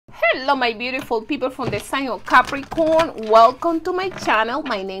hello my beautiful people from the sign of Capricorn. Welcome to my channel.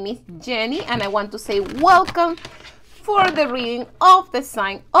 My name is Jenny and I want to say welcome for the reading of the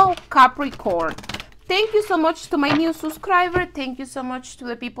sign of Capricorn. Thank you so much to my new subscriber. Thank you so much to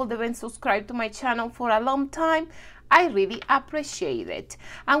the people that have been subscribed to my channel for a long time. I really appreciate it.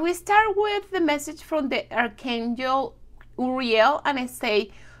 And we start with the message from the Archangel Uriel, and I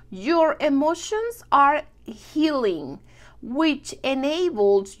say, your emotions are healing, which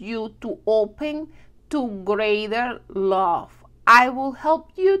enables you to open to greater love. I will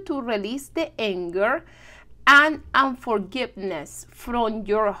help you to release the anger and unforgiveness from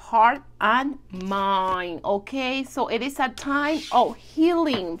your heart and mind. Okay, so it is a time of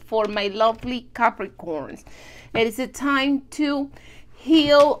healing for my lovely Capricorns. It is a time to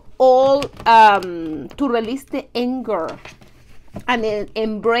heal all, to release the anger and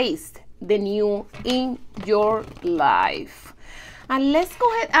embrace the new in your life. And let's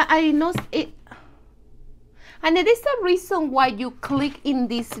go ahead. I know it, and it is the reason why you click in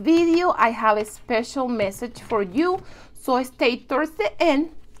this video. I have a special message for you, so stay towards the end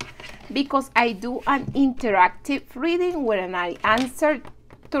because I do an interactive reading where I answer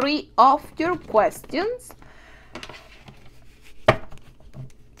 3 of your questions.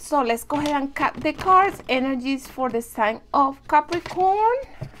 So let's go ahead and cut the cards. Energies for the sign of Capricorn.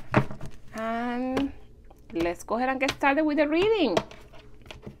 And let's go ahead and get started with the reading.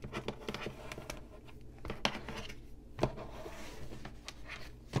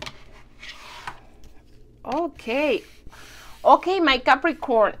 Okay, my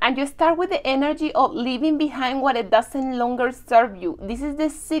Capricorn, and you start with the energy of leaving behind what it doesn't longer serve you. This is the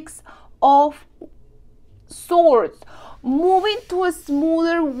 6 of Swords. Moving to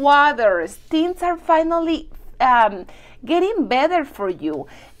smoother waters. Things are finally getting better for you.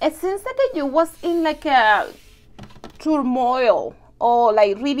 It seems like you was in like a turmoil or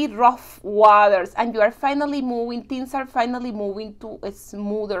like really rough waters, and you are finally moving. Things are finally moving to a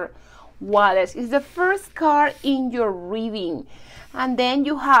smoother waters. It's the first card in your reading, and then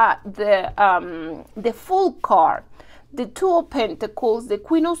you have the full card. The 2 of Pentacles, the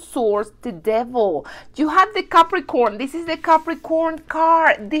Queen of Swords, the Devil. You have the Capricorn. This is the Capricorn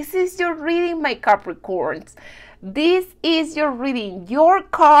card. This is your reading, my Capricorns. This is your reading. Your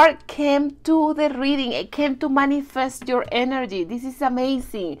card came to the reading. It came to manifest your energy. This is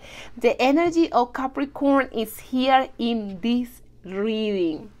amazing. The energy of Capricorn is here in this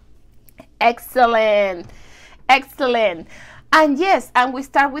reading. Excellent. Excellent. And yes, and we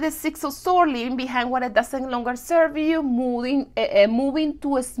start with the 6 of Swords, leaving behind what it doesn't longer serve you, moving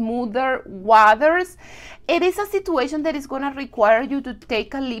to smoother waters. It is a situation that is going to require you to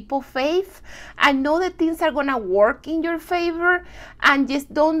take a leap of faith and know that things are going to work in your favor, and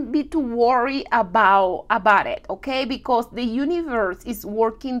just don't be too worried about it, okay? Because the universe is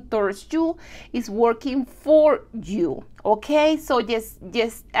working towards you, is working for you. Okay, so just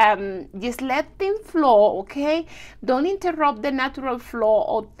let things flow, okay? Don't interrupt the natural flow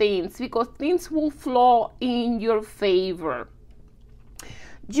of things, because things will flow in your favor.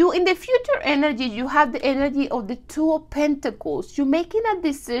 You, in the future energy, you have the energy of the 2 of Pentacles. You're making a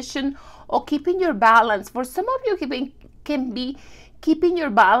decision of keeping your balance. For some of you, can be keeping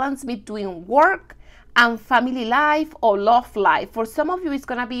your balance between work and family life or love life. For some of you, it's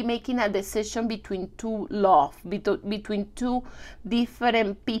going to be making a decision between 2 love, between 2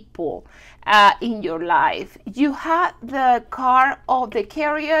 different people in your life. You have the card of the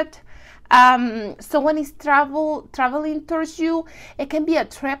Chariot. Someone is traveling towards you. It can be a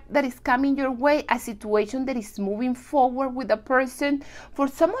trip that is coming your way, a situation that is moving forward with a person. For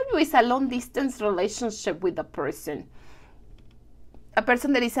some of you, it's a long distance relationship with a person. A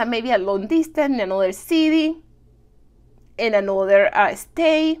person that is maybe a long distance in another city, in another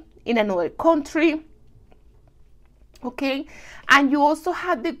state, in another country. Okay, and you also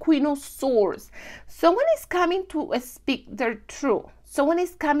have the Queen of Swords. Someone is coming to speak their truth. Someone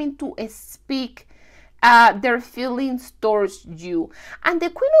is coming to speak their feelings towards you. And the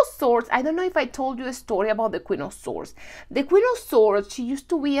Queen of Swords, I don't know if I told you a story about the Queen of Swords. The Queen of Swords, she used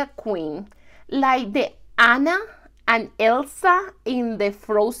to be a queen, like the Anna and Elsa in the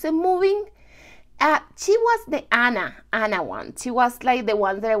Frozen movie. She was the Anna one. She was like the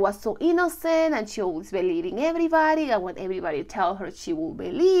one that was so innocent, and she always believing everybody, and what everybody tell her she will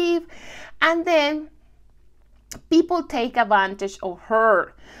believe. And then people take advantage of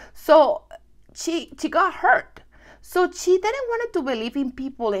her. So she got hurt. So she didn't want to believe in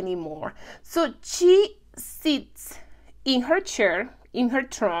people anymore. So she sits in her chair, in her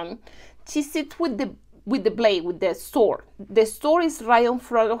throne. She sits with the blade, with the sword, the sword is right in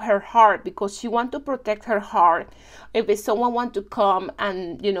front of her heart because she wants to protect her heart if someone wants to come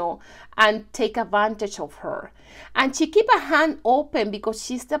and, you know, and take advantage of her. And she keep a hand open because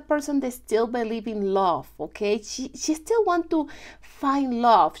she's the person that still believes in love, okay? She still want to find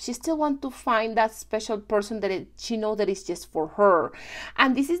love. She still want to find that special person that she know that is just for her.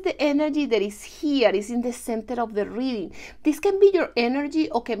 And this is the energy that is here, is in the center of the reading. This can be your energy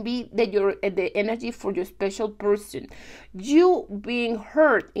or can be the energy for your special person. You being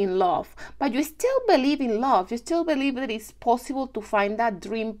hurt in love, but you still believe in love. You still believe that it's possible to find that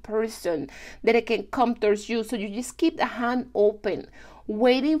dream person that it can come towards you. So you just keep the hand open,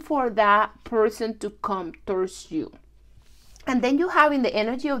 waiting for that person to come towards you. And then you have in the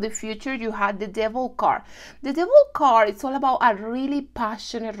energy of the future, you have the Devil card. The Devil card, it's all about a really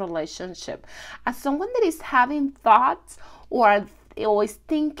passionate relationship. As someone that is having thoughts or is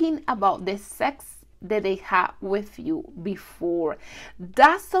thinking about the sex that they had with you before.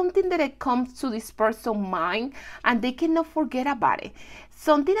 That's something that it comes to this person's mind and they cannot forget about it.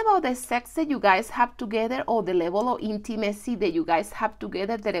 Something about the sex that you guys have together or the level of intimacy that you guys have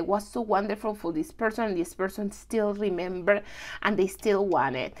together that it was so wonderful for this person and this person still remember and they still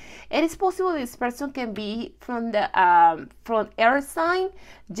want it. It is possible this person can be from the from air sign,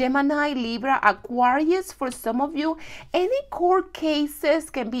 Gemini, Libra, Aquarius. For some of you, any court cases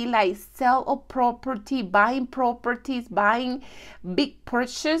can be like sale of property, buying properties, buying big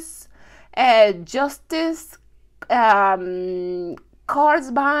purchase, justice,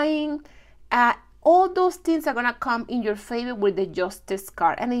 cards buying, all those things are gonna come in your favor with the Justice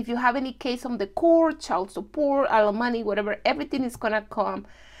card. And if you have any case on the court, child support, alimony, whatever, everything is gonna come.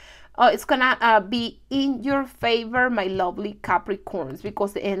 It's gonna be in your favor, my lovely Capricorns,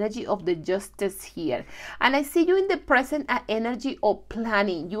 because the energy of the Justice here. And I see you in the present energy of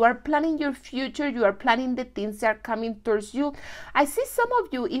planning. You are planning your future. You are planning the things that are coming towards you. I see some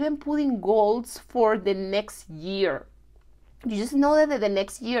of you even putting goals for the next year. You just know that the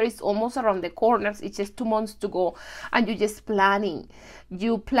next year is almost around the corners. It's just 2 months to go and you're just planning.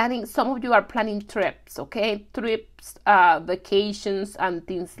 Some of you are planning trips, okay? Trips, vacations and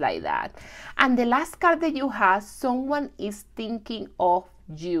things like that. And the last card that you have, someone is thinking of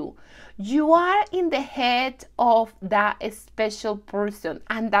you. You are in the head of that special person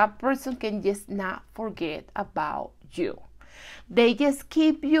and that person can just not forget about you. They just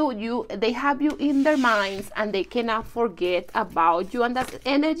keep they have you in their minds and they cannot forget about you. And that's the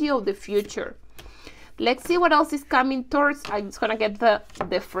energy of the future. Let's see what else is coming towards. I'm just going to get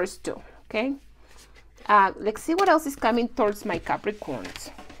the first two, okay? Let's see what else is coming towards my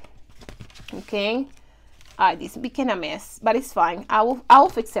Capricorns, okay? This became a mess, but it's fine. I'll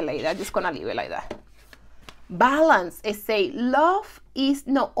fix it later. I'm just going to leave it like that. Balance. I say love is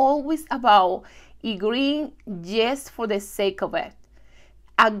not always about agreeing just for the sake of it.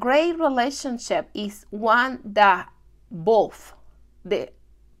 A great relationship is one that both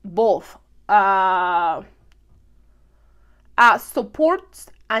supports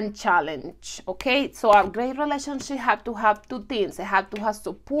and challenge. Okay, so a great relationship have to have two things. It have to have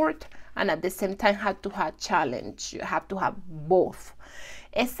support and at the same time have to have challenge. You have to have both.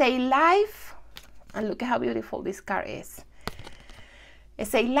 It's a life, and look at how beautiful this card is.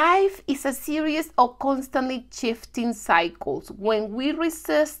 It's a life is a series of constantly shifting cycles. When we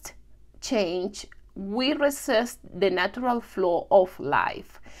resist change, we resist the natural flow of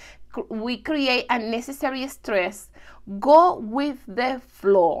life. We create unnecessary stress. Go with the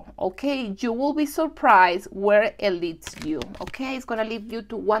flow, okay? You will be surprised where it leads you, okay? It's gonna lead you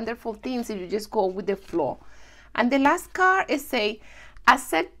to wonderful things if you just go with the flow. And the last card is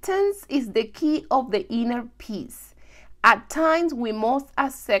acceptance is the key of the inner peace. At times, we must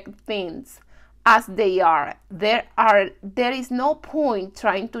accept things as they are. There is no point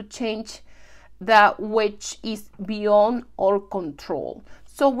trying to change that which is beyond our control.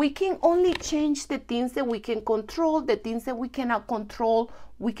 So we can only change the things that we can control. The things that we cannot control,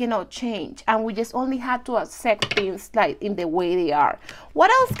 we cannot change. And we just only have to accept things like in the way they are.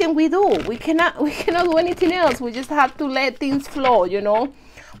 What else can we do? We cannot do anything else. We just have to let things flow, you know.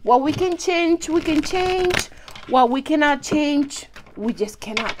 What we can change, we can change. What we cannot change, we just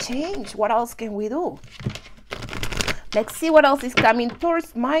cannot change. What else can we do? Let's see what else is coming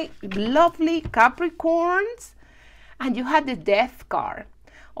towards my lovely Capricorns. And you had the Death card.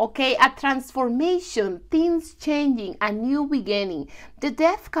 Okay, a transformation, things changing, a new beginning. The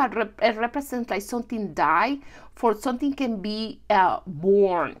Death card represents like something die, for something can be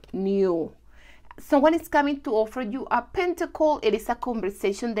born new. Someone is coming to offer you a pentacle. It is a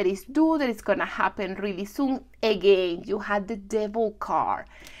conversation that is due, that is going to happen really soon. Again, you had the Devil card.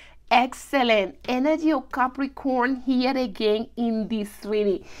 Excellent energy of Capricorn here again in this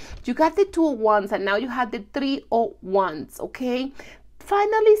reading. You got the 2 of Wands and now you have the 3 of Wands, okay?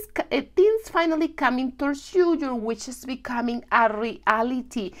 Finally, things finally coming towards you, your wish is becoming a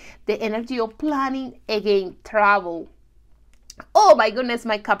reality. The energy of planning, again, travel. Oh my goodness,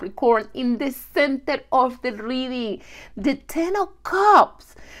 my Capricorn, in the center of the reading, the 10 of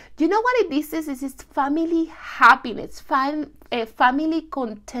Cups. You know what it is? This is family happiness, family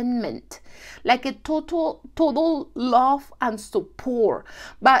contentment, like a total love and support.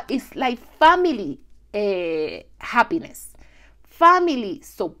 But it's like family happiness, family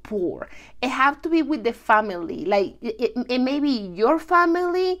support. It have to be with the family, like it may be your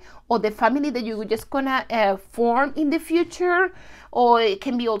family or the family that you're just gonna form in the future, or it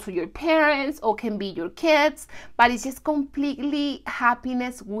can be also your parents or can be your kids, but it's just completely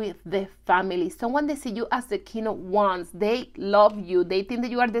happiness with the family. Someone that see you as the King of Wands, they love you, they think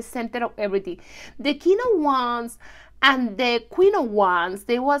that you are the center of everything. The King of Wands and the Queen of Wands,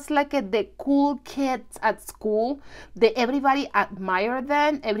 they was like the cool kids at school. Everybody admired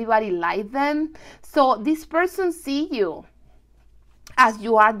them, everybody liked them. So this person see you as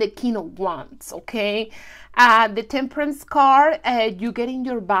you are the King of Wands, okay? The Temperance card, you getting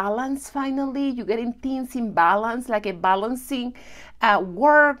your balance finally. You getting things in balance, like a balancing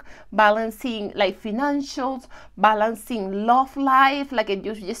work, balancing like financials, balancing love life, like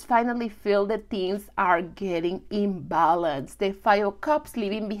you just finally feel that things are getting in balance. The 5 of Cups,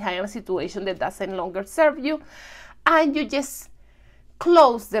 leaving behind a situation that doesn't longer serve you, and you just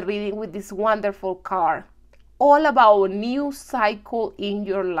close the reading with this wonderful card, all about a new cycle in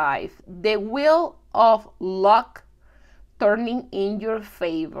your life, the wheel of luck turning in your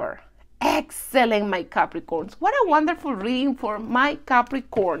favor. Excellent, my Capricorns. What a wonderful reading for my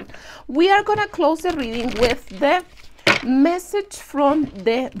Capricorn. We are gonna close the reading with the message from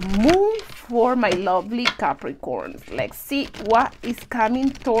the moon for my lovely Capricorns. Let's see what is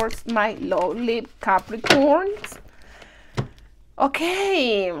coming towards my lovely Capricorns.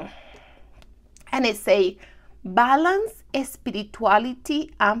 Okay, and it say balance,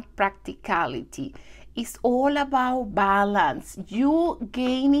 spirituality, and practicality. It's all about balance. You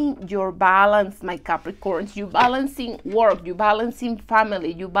gaining your balance, my Capricorns. You balancing work, you balancing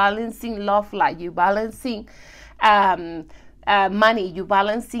family, you balancing love life, you balancing money, you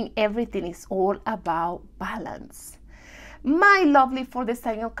balancing everything. Is all about balance. My lovely for the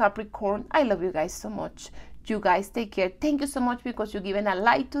sign of Capricorn, I love you guys so much. You guys take care. Thank you so much because you're giving a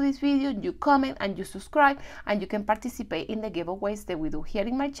like to this video, you comment and you subscribe, and you can participate in the giveaways that we do here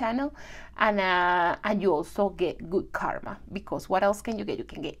in my channel, and you also get good karma, because what else can you get? You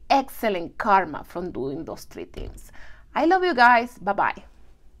can get excellent karma from doing those 3 things. I love you guys. Bye bye.